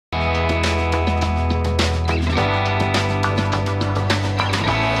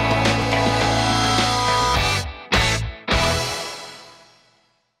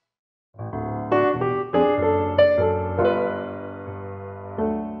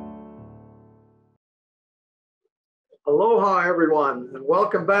Aloha, everyone, and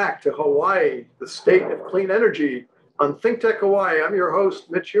welcome back to Hawaii, the state of clean energy on Think Tech Hawaii. I'm your host,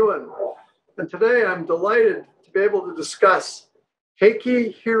 Mitch Ewan, and today I'm delighted to be able to discuss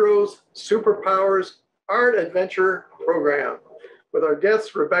Keiki Heroes Superpowers Art Adventure program with our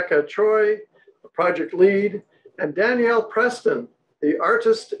guests, Choi, the project lead, and Danielle Preston, the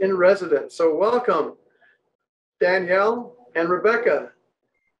artist in residence. So welcome, Danielle and Rebecca.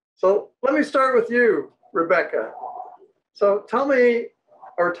 So let me start with you, Rebecca. So tell me,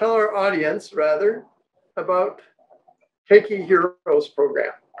 or tell our audience rather, about Keiki Heroes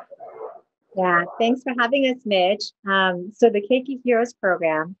program. Yeah, thanks for having us, Mitch. So the Keiki Heroes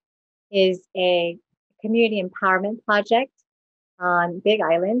program is a community empowerment project on Big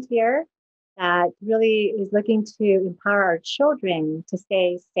Island here that really is looking to empower our children to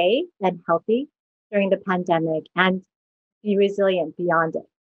stay safe and healthy during the pandemic and be resilient beyond it.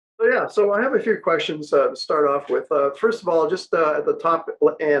 So I have a few questions to start off with. First of all, just at the top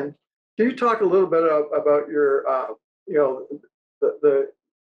end, can you talk a little bit about your, the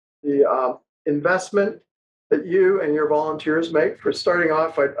investment that you and your volunteers make? For starting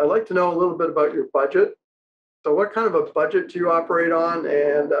off, I'd like to know a little bit about your budget. So what kind of a budget do you operate on,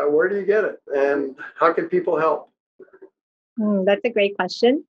 and where do you get it, and how can people help? That's a great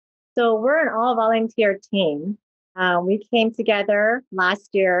question. So we're an all-volunteer team. We came together last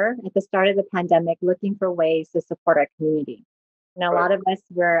year at the start of the pandemic looking for ways to support our community. And a lot of us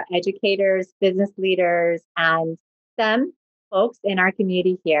were educators, business leaders, and STEM folks in our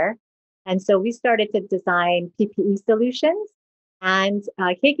community here. And so we started to design PPE solutions. And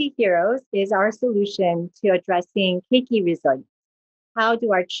Keiki Heroes is our solution to addressing Keiki Resilience. How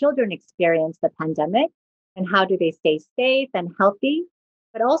do our children experience the pandemic? And how do they stay safe and healthy?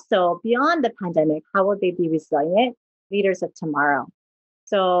 But also beyond the pandemic, how will they be resilient leaders of tomorrow?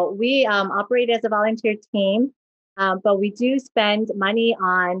 So we operate as a volunteer team, but we do spend money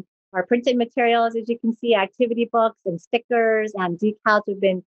on our printed materials, as you can see, activity books and stickers and decals. We've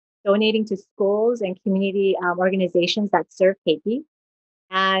been donating to schools and community organizations that serve Keiki.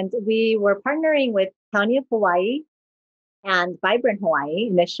 And we were partnering with County of Hawaii and Vibrant Hawaii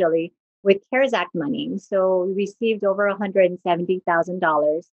initially with CARES Act money. So we received over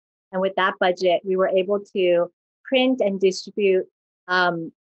 $170,000. And with that budget, we were able to print and distribute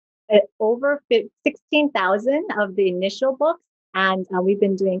over 16,000 of the initial books. And we've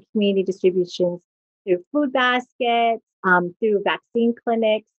been doing community distributions through food baskets, through vaccine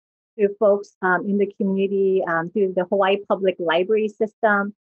clinics, through folks in the community, through the Hawaii Public Library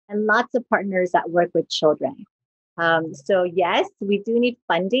system, and lots of partners that work with children. So yes, we do need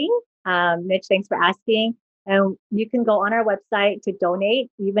funding. Mitch, thanks for asking. And you can go on our website to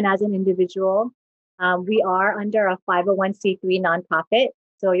donate, even as an individual. We are under a 501c3 nonprofit,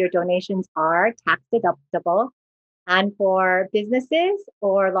 so your donations are tax deductible. And for businesses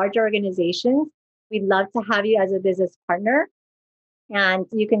or large organizations, we'd love to have you as a business partner. And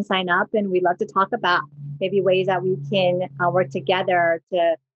you can sign up, and we'd love to talk about maybe ways that we can work together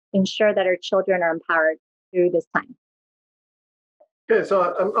to ensure that our children are empowered through this time. Okay,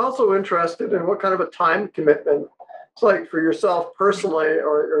 so I'm also interested in what kind of a time commitment it's like for yourself personally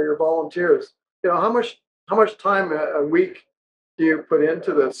or your volunteers. How much time a week do you put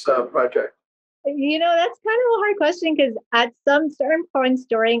into this project? That's kind of a hard question because at some certain points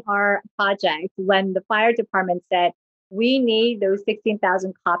during our project, when the fire department said we need those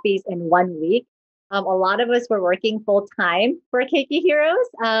 16,000 copies in 1 week, a lot of us were working full time for Keiki Heroes.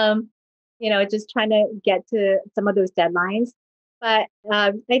 Just trying to get to some of those deadlines. But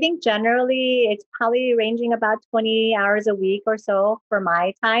I think generally it's probably ranging about 20 hours a week or so for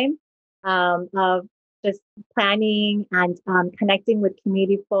my time of just planning and connecting with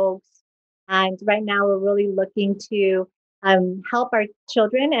community folks. And right now we're really looking to help our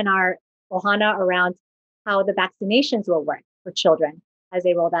children and our ohana around how the vaccinations will work for children as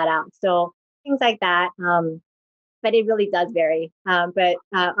they roll that out. So things like that. But it really does vary. But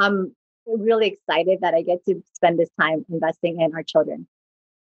I'm really excited that I get to spend this time investing in our children.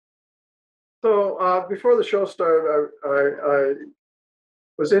 So before the show started, I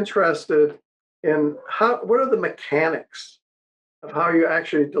was interested in what are the mechanics of how you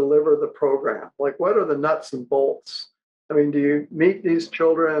actually deliver the program? Like, what are the nuts and bolts? I mean, do you meet these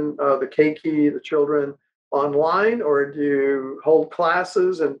children, the Keiki, the children, online, or do you hold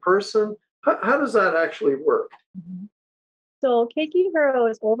classes in person? How does that actually work? Mm-hmm. So Keiki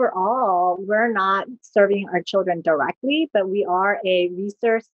Heroes overall, we're not serving our children directly, but we are a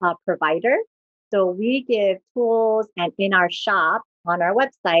resource provider. So we give tools, and in our shop on our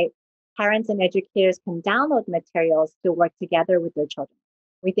website, parents and educators can download materials to work together with their children.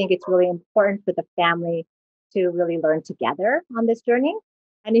 We think it's really important for the family to really learn together on this journey.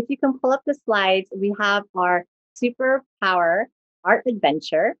 And if you can pull up the slides, we have our Superpower Art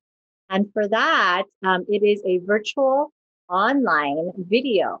Adventure. And for that, it is a virtual online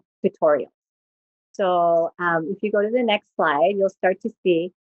video tutorial. So if you go to the next slide, you'll start to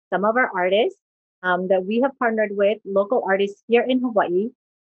see some of our artists that we have partnered with, local artists here in Hawaii,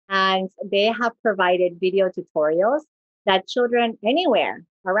 and they have provided video tutorials that children anywhere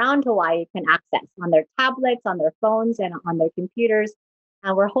around Hawaii can access on their tablets, on their phones, and on their computers.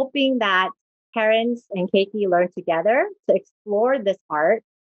 And we're hoping that parents and Keiki learn together to explore this art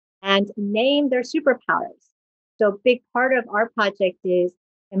and name their superpowers. So a big part of our project is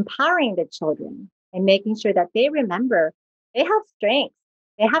empowering the children and making sure that they remember they have strengths,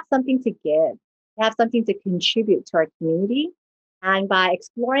 they have something to give, they have something to contribute to our community. And by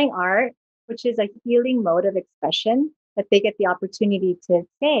exploring art, which is a healing mode of expression, that they get the opportunity to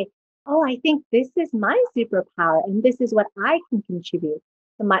say, oh, I think this is my superpower and this is what I can contribute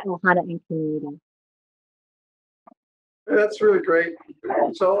to my ohana and community. That's really great.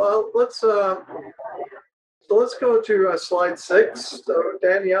 So let's go to slide 6. So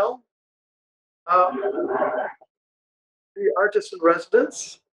Danielle, the artist in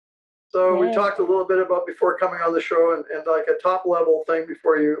residence. So we talked a little bit about before coming on the show, and like a top level thing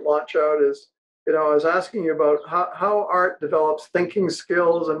before you launch out is, I was asking you about how art develops thinking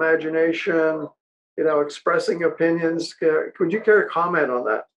skills, imagination, expressing opinions. Would you care to comment on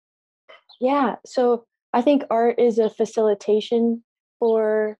that? Yeah, so I think art is a facilitation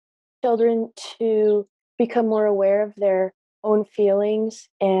for children to become more aware of their own feelings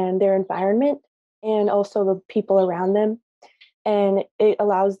and their environment and also the people around them. And it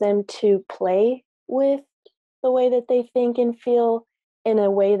allows them to play with the way that they think and feel in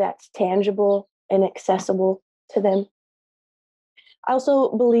a way that's tangible and accessible to them. I also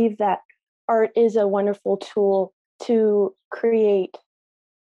believe that art is a wonderful tool to create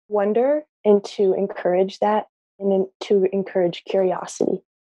wonder and to encourage that and then to encourage curiosity.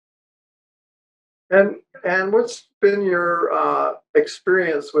 And what's been your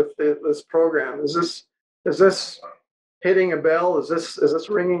experience with this program? Is this hitting a bell? Is this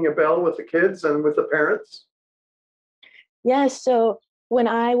ringing a bell with the kids and with the parents? Yes. So when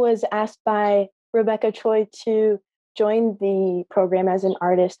I was asked by Rebecca Choi to join the program as an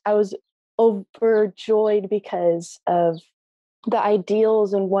artist, I was overjoyed because of the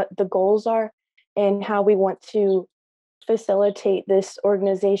ideals and what the goals are and how we want to facilitate this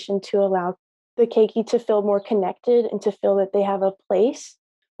organization to allow the Keiki to feel more connected and to feel that they have a place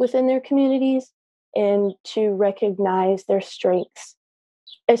within their communities and to recognize their strengths,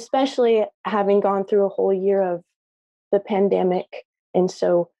 especially having gone through a whole year of the pandemic. And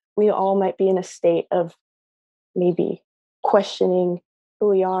so we all might be in a state of maybe questioning who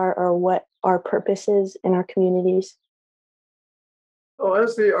we are or what our purpose is in our communities. Oh,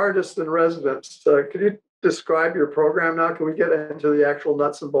 as the artist in residence, could you describe your program now? Can we get into the actual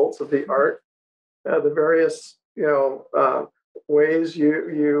nuts and bolts of the art, the various ways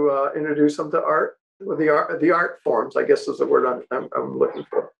you introduce them to art? With the art forms, I guess is the word I'm looking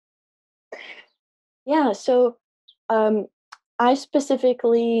for. Yeah, so I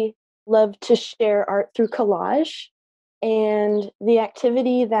specifically love to share art through collage, and the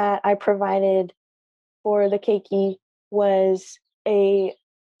activity that I provided for the Keiki was a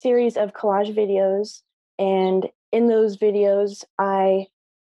series of collage videos, and in those videos, I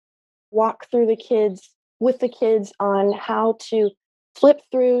walk through with the kids on how to flip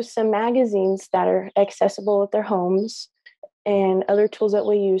through some magazines that are accessible at their homes, and other tools that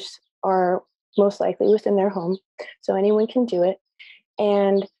we use are most likely within their home, so anyone can do it.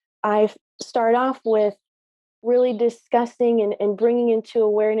 And I start off with really discussing and bringing into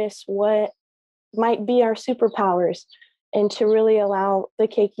awareness what might be our superpowers, and to really allow the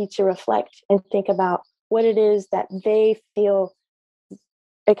Keiki to reflect and think about what it is that they feel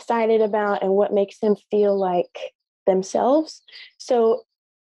excited about and what makes them feel like themselves. So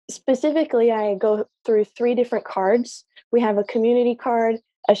specifically, I go through 3 different cards. We have a community card,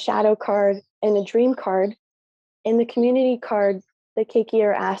 a shadow card, and a dream card. In the community card, the Keiki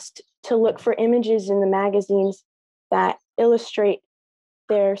are asked to look for images in the magazines that illustrate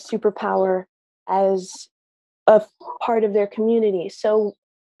their superpower as a part of their community. So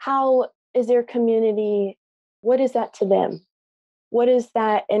how is their community, what is that to them? What is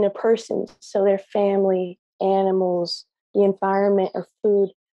that in a person? So their family, animals, the environment, or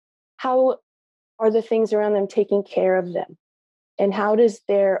food. How are the things around them taking care of them? And how does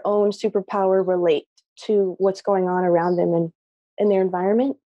their own superpower relate to what's going on around them in their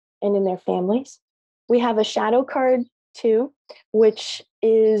environment and in their families? We have a shadow card too, which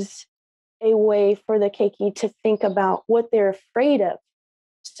is a way for the keiki to think about what they're afraid of.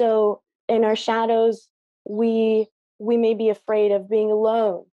 So in our shadows, we may be afraid of being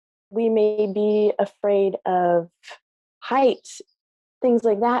alone. We may be afraid of heights, things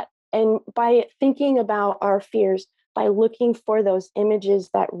like that. And by thinking about our fears, by looking for those images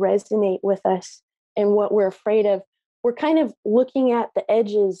that resonate with us and what we're afraid of, we're kind of looking at the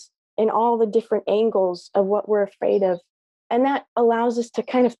edges and all the different angles of what we're afraid of. And that allows us to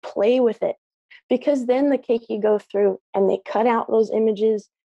kind of play with it, because then the keiki go through and they cut out those images,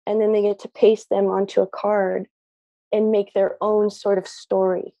 and then they get to paste them onto a card and make their own sort of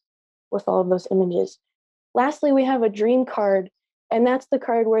story with all of those images. Lastly, we have a dream card, and that's the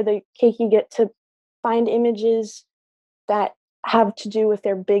card where the keiki get to find images that have to do with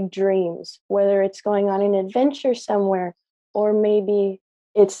their big dreams, whether it's going on an adventure somewhere, or maybe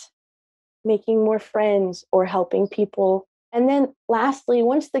it's making more friends or helping people. And then lastly,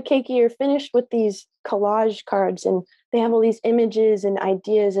 once the keiki are finished with these collage cards and they have all these images and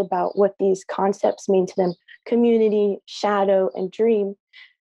ideas about what these concepts mean to them, community, shadow, and dream,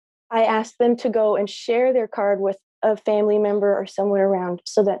 I ask them to go and share their card with a family member or someone around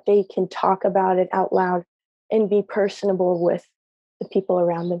so that they can talk about it out loud and be personable with the people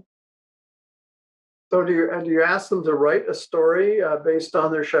around them. So do you ask them to write a story based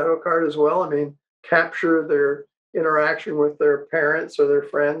on their shadow card as well? I mean, capture their interaction with their parents or their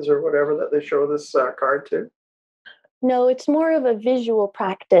friends or whatever that they show this card to? No, it's more of a visual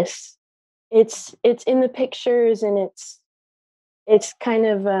practice. It's in the pictures, and it's kind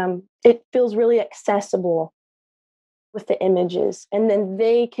of it feels really accessible with the images, and then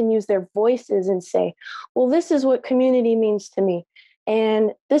they can use their voices and say, well, this is what community means to me,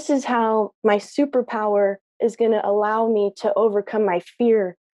 and this is how my superpower is going to allow me to overcome my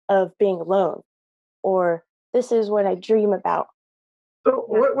fear of being alone, or this is what I dream about. So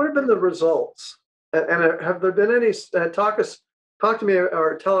what have been the results? And have there been any, talk to me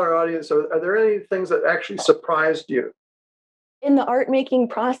or tell our audience, are there any things that actually surprised you? In the art making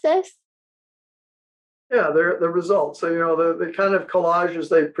process? Yeah, the results. So, the kind of collages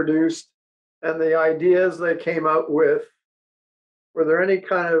they produced and the ideas they came out with, were there any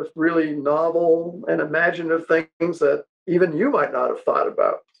kind of really novel and imaginative things that even you might not have thought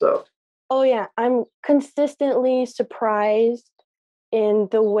about? So, oh yeah, I'm consistently surprised in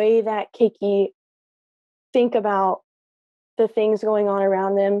the way that keiki think about the things going on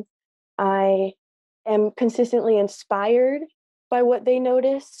around them. I am consistently inspired by what they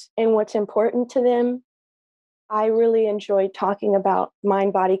notice and what's important to them. I really enjoy talking about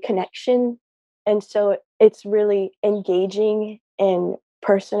mind-body connection. And so it's really engaging and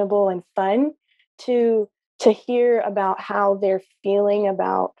personable and fun to hear about how they're feeling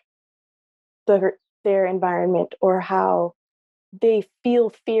about their environment, or how they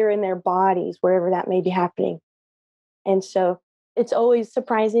feel fear in their bodies, wherever that may be happening. And so it's always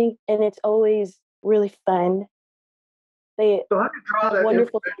surprising, and it's always really fun. They how do you draw have that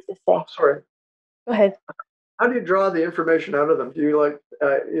wonderful information? things to say. Oh, sorry. Go ahead. How do you draw the information out of them? Do you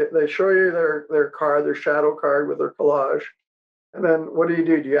they show you their card, their shadow card with their collage, and then what do?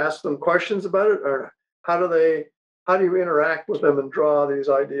 Do you ask them questions about it, or how do you interact with them and draw these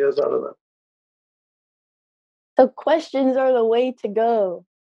ideas out of them? So questions are the way to go.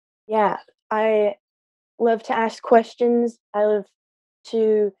 Yeah, I love to ask questions. I love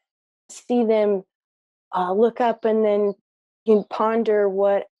to see them look up and then ponder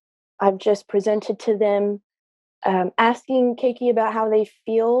what I've just presented to them. Asking keiki about how they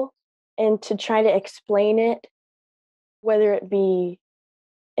feel and to try to explain it, whether it be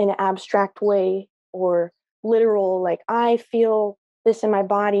in an abstract way or literal, like I feel this in my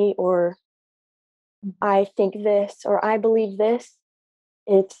body, or I think this, or I believe this.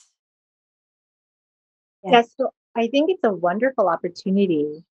 It's Yes, so I think it's a wonderful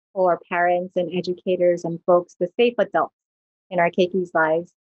opportunity for parents and educators and folks, the safe adults in our Keiki's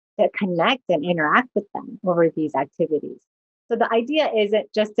lives, to connect and interact with them over these activities. So the idea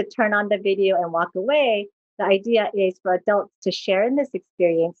isn't just to turn on the video and walk away. The idea is for adults to share in this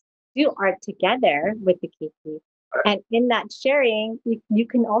experience, do art together with the Keiki. And in that sharing, you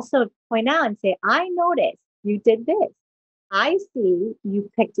can also point out and say, I noticed you did this. I see you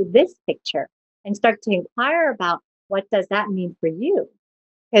picked this picture, and start to inquire about what does that mean for you?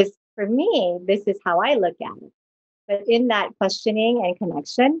 Because for me, this is how I look at it. But in that questioning and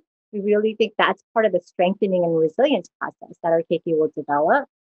connection, we really think that's part of the strengthening and resilience process that our Keiki will develop,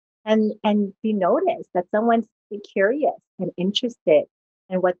 and be noticed that someone's curious and interested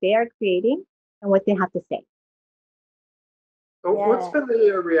in what they are creating and what they have to say. So what's been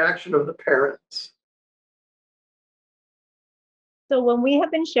the reaction of the parents? So when we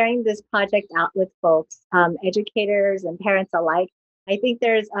have been sharing this project out with folks, educators and parents alike, I think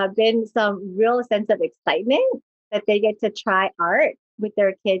there's been some real sense of excitement that they get to try art with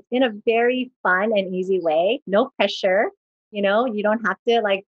their kids in a very fun and easy way. No pressure. You don't have to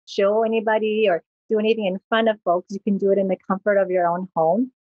like show anybody or do anything in front of folks. You can do it in the comfort of your own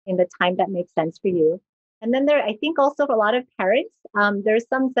home in the time that makes sense for you. And then I think also for a lot of parents, there's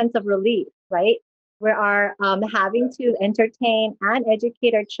some sense of relief, right? We are having to entertain and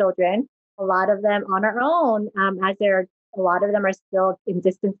educate our children, a lot of them on our own, as a lot of them are still in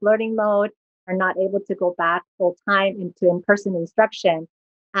distance learning mode, are not able to go back full time into in-person instruction.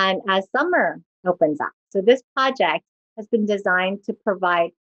 And as summer opens up, so this project has been designed to provide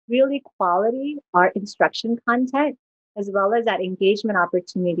really quality art instruction content, as well as that engagement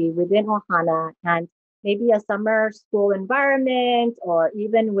opportunity within Ohana and maybe a summer school environment, or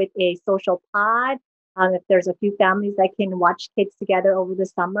even with a social pod. If there's a few families that can watch kids together over the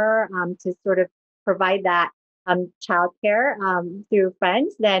summer to sort of provide that childcare through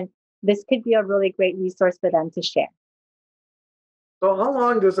friends, then this could be a really great resource for them to share. So how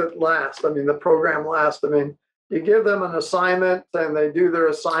long does it last? I mean, the program lasts. I mean, you give them an assignment and they do their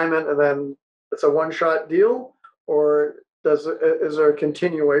assignment and then it's a one-shot deal, or is there a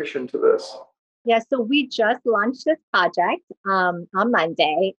continuation to this? Yeah, so we just launched this project on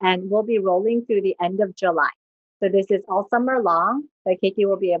Monday, and we'll be rolling through the end of July. So this is all summer long that Keiki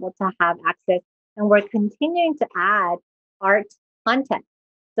will be able to have access, and we're continuing to add art content.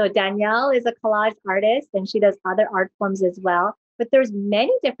 So Danielle is a collage artist, and she does other art forms as well, but there's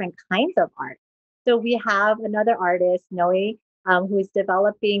many different kinds of art. So we have another artist, Noe, who is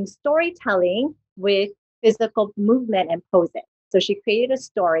developing storytelling with physical movement and poses. So she created a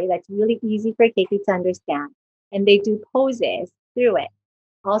story that's really easy for Keiki to understand, and they do poses through it.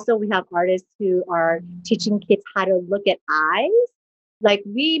 Also, we have artists who are teaching kids how to look at eyes. Like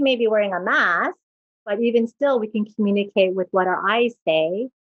we may be wearing a mask, but even still, we can communicate with what our eyes say.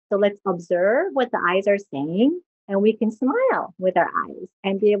 So let's observe what the eyes are saying, and we can smile with our eyes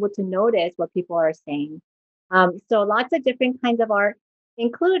and be able to notice what people are saying. So lots of different kinds of art,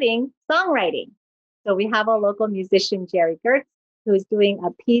 including songwriting. So we have a local musician, Jerry Gertz, who's doing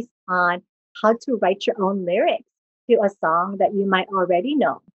a piece on how to write your own lyrics to a song that you might already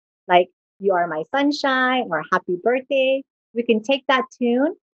know, like You Are My Sunshine or Happy Birthday. We can take that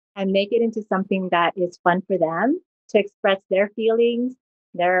tune and make it into something that is fun for them to express their feelings,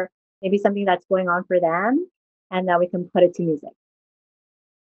 their maybe something that's going on for them, and then we can put it to music.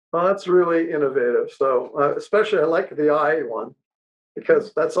 Well, that's really innovative. So especially I like the eye one,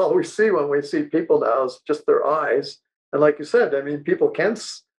 because that's all we see when we see people now is just their eyes. And like you said, I mean, people can,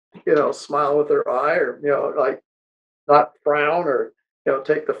 smile with their eye, or, like not frown, or,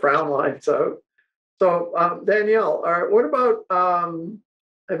 take the frown lines out. So Danielle, what about,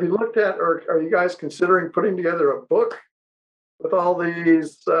 have you looked at, or are you guys considering putting together a book with all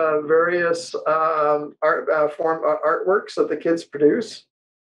these various artworks that the kids produce?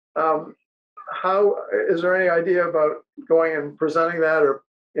 How is there any idea about going and presenting that, or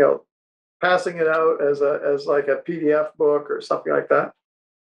passing it out as like a PDF book or something like that?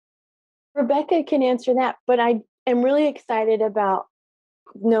 Rebecca can answer that, but I am really excited about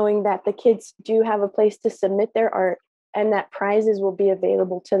knowing that the kids do have a place to submit their art and that prizes will be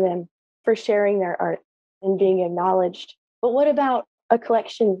available to them for sharing their art and being acknowledged. But what about a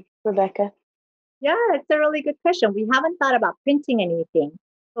collection, Rebecca? Yeah, it's a really good question. We haven't thought about printing anything,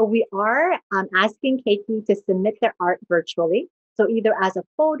 but we are asking Keiki to submit their art virtually. So either as a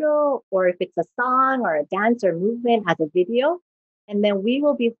photo, or if it's a song or a dance or movement, as a video. And then we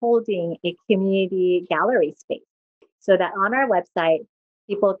will be holding a community gallery space so that on our website,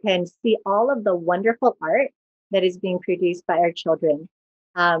 people can see all of the wonderful art that is being produced by our children.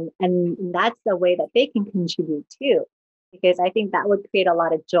 And that's the way that they can contribute too, because I think that would create a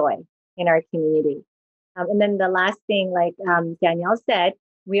lot of joy in our community. And then the last thing, like Danielle said,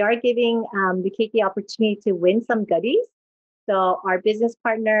 we are giving the Keiki opportunity to win some goodies. So our business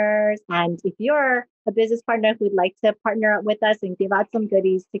partners, and if you're a business partner who'd like to partner up with us and give out some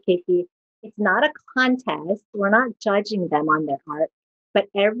goodies to Keiki, it's not a contest. We're not judging them on their art, but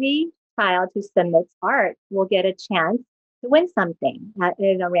every child who submits art will get a chance to win something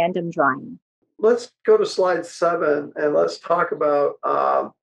in a random drawing. Let's go to slide 7 and let's talk about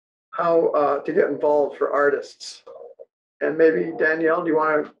how to get involved for artists. And maybe Danielle, do you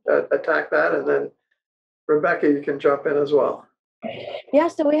want to attack that? And then Rebecca, you can jump in as well. Yeah,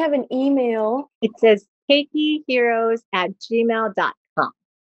 so we have an email. It says keikiheroes@gmail.com.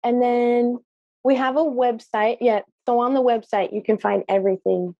 And then we have a website. Yeah, so on the website, you can find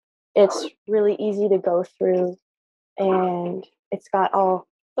everything. It's really easy to go through. And it's got all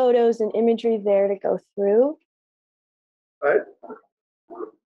photos and imagery there to go through. Right.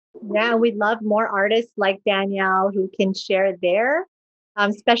 Yeah, we'd love more artists like Danielle who can share their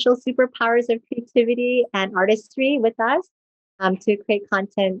special superpowers of creativity and artistry with us to create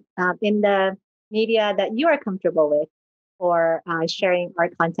content in the media that you are comfortable with for sharing our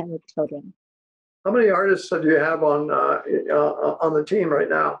content with children. How many artists do you have on the team right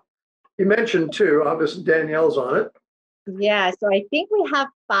now? You mentioned two. Obviously, Danielle's on it. Yeah, so I think we have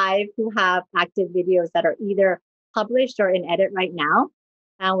 5 who have active videos that are either published or in edit right now,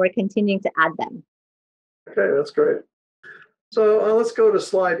 and we're continuing to add them. Okay, that's great. So let's go to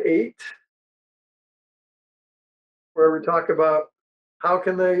slide 8, where we talk about how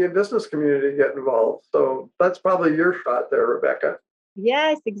can the business community get involved. So that's probably your shot there, Rebecca.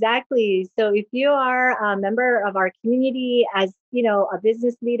 Yes, exactly. So if you are a member of our community, as you know, a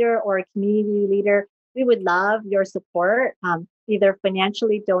business leader or a community leader, we would love your support, either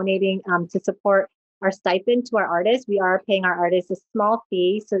financially donating to support our stipend to our artists. We are paying our artists a small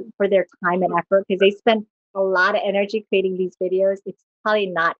fee for their time and effort because they spend a lot of energy creating these videos. It's probably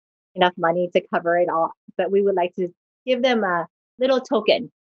not enough money to cover it all, but we would like to give them a little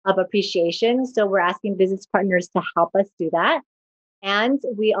token of appreciation. So we're asking business partners to help us do that. And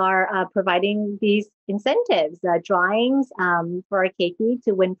we are providing these incentives, drawings for our Keiki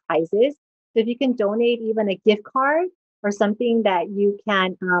to win prizes. So if you can donate even a gift card or something that you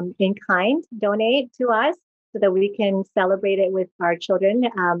can in kind donate to us so that we can celebrate it with our children,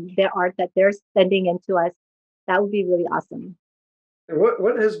 their art that they're sending into us, that would be really awesome. And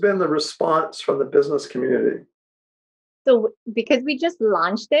what has been the response from the business community? So because we just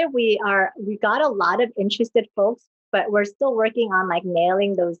launched it, we got a lot of interested folks, but we're still working on like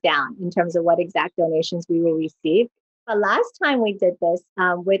nailing those down in terms of what exact donations we will receive. But last time we did this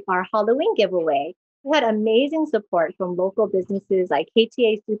with our Halloween giveaway, we had amazing support from local businesses like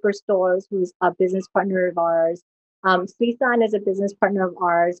KTA Superstores, who's a business partner of ours. Suisan is a business partner of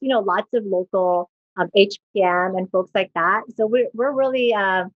ours. You know, lots of local HPM and folks like that. So we're really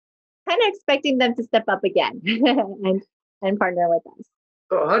kind of expecting them to step up again and partner with us.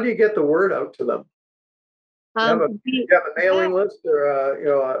 So how do you get the word out to them? You have a mailing list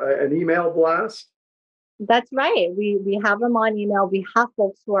or an email blast? That's right. We have them on email. We have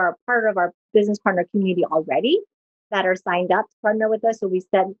folks who are part of our business partner community already that are signed up to partner with us. So we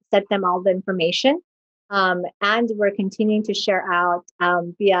set them all the information. And we're continuing to share out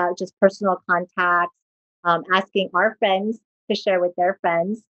via just personal contacts, asking our friends to share with their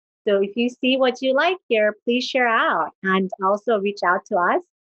friends. So if you see what you like here, please share out and also reach out to us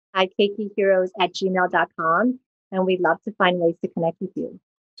at keikiheroes@gmail.com. And we'd love to find ways to connect with you.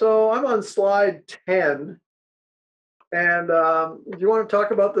 So I'm on slide 10. And do you want to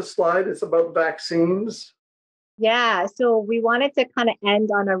talk about this slide? It's about vaccines. Yeah, so we wanted to kind of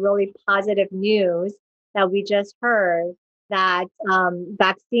end on a really positive news that we just heard that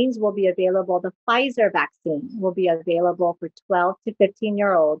vaccines will be available. The Pfizer vaccine will be available for 12 to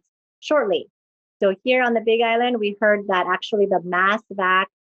 15-year-olds shortly. So here on the Big Island, we heard that actually the mass vac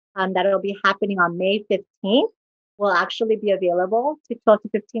that will be happening on May 15th will actually be available to 12 to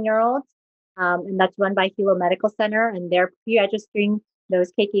 15-year-olds. And that's run by Hilo Medical Center, and they're pre-registering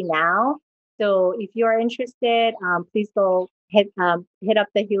those Keiki now. So if you are interested, please go hit up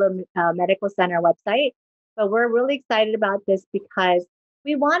the Hilo Medical Center website. But we're really excited about this because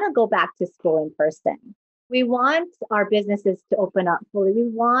we want to go back to school in person. We want our businesses to open up fully. We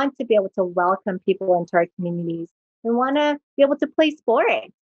want to be able to welcome people into our communities. We want to be able to play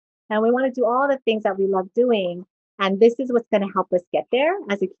sports. And we want to do all the things that we love doing. And this is what's going to help us get there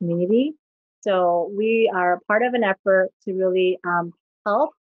as a community. So we are part of an effort to really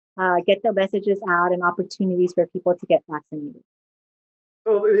help get the messages out and opportunities for people to get vaccinated.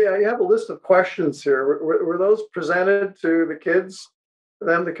 So yeah, you have a list of questions here. Were those presented to the kids for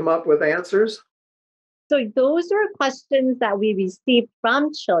them to come up with answers? So those are questions that we received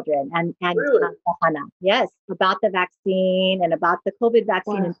from children and Really? Ohana. Yes, about the vaccine and about the COVID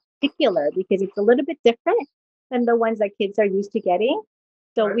vaccine in particular, because it's a little bit different than the ones that kids are used to getting.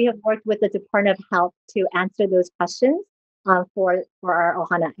 So we have worked with the Department of Health to answer those questions for our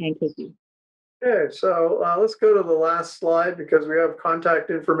Ohana and Keiki. Okay, so let's go to the last slide because we have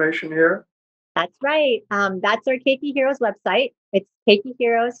contact information here. That's right. That's our Keiki Heroes website. It's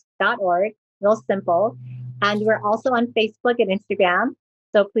keikiheroes.org, real simple. And we're also on Facebook and Instagram.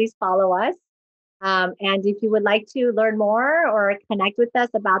 So please follow us. And if you would like to learn more or connect with us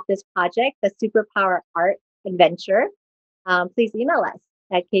about this project, the Superpower Art Adventure, please email us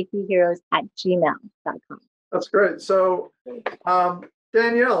at keikiheroes@gmail.com. That's great. So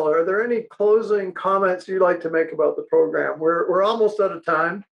Danielle, are there any closing comments you'd like to make about the program? We're almost out of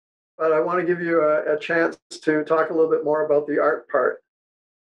time, but I want to give you a chance to talk a little bit more about the art part.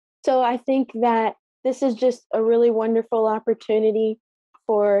 So I think that this is just a really wonderful opportunity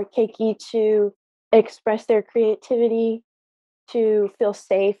for Keiki to express their creativity, to feel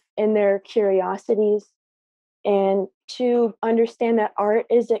safe in their curiosities, and to understand that art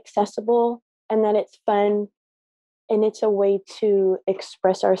is accessible and that it's fun and it's a way to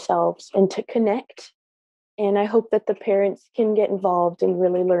express ourselves and to connect. And I hope that the parents can get involved and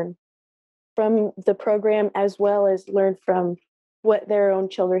really learn from the program as well as learn from what their own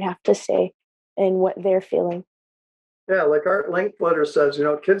children have to say and what they're feeling. Yeah, like Art Linkletter says,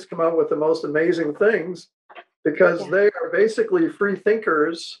 kids come out with the most amazing things because they are basically free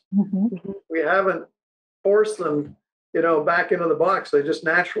thinkers. Mm-hmm. We haven't forced them, back into the box. They just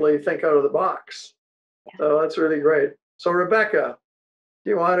naturally think out of the box. Yeah. So that's really great. So Rebecca,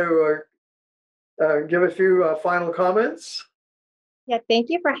 do you want to give a few final comments? Yeah, thank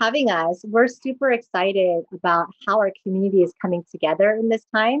you for having us. We're super excited about how our community is coming together in this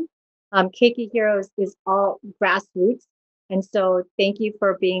time. Keiki Heroes is all grassroots. And so thank you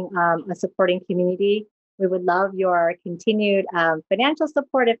for being a supporting community. We would love your continued financial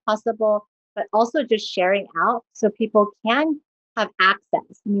support if possible, but also just sharing out so people can have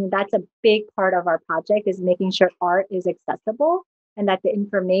access. I mean, that's a big part of our project is making sure art is accessible and that the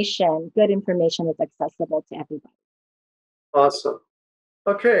information, good information is accessible to everybody. Awesome.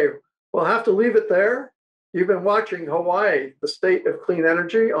 Okay, we'll have to leave it there. You've been watching Hawaii, the State of Clean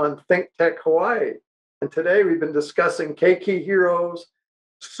Energy on Think Tech Hawaii. And today we've been discussing Keiki Heroes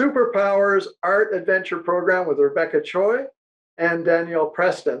Superpowers Art Adventure program with Rebecca Choi and Danielle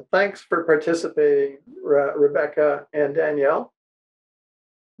Preston. Thanks for participating, Rebecca and Danielle.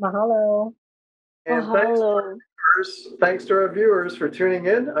 Mahalo. And thanks to our viewers for tuning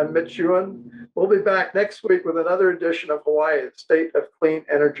in. I'm Mitch Ewan. We'll be back next week with another edition of Hawaii, the State of Clean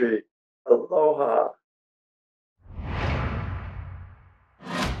Energy. Aloha.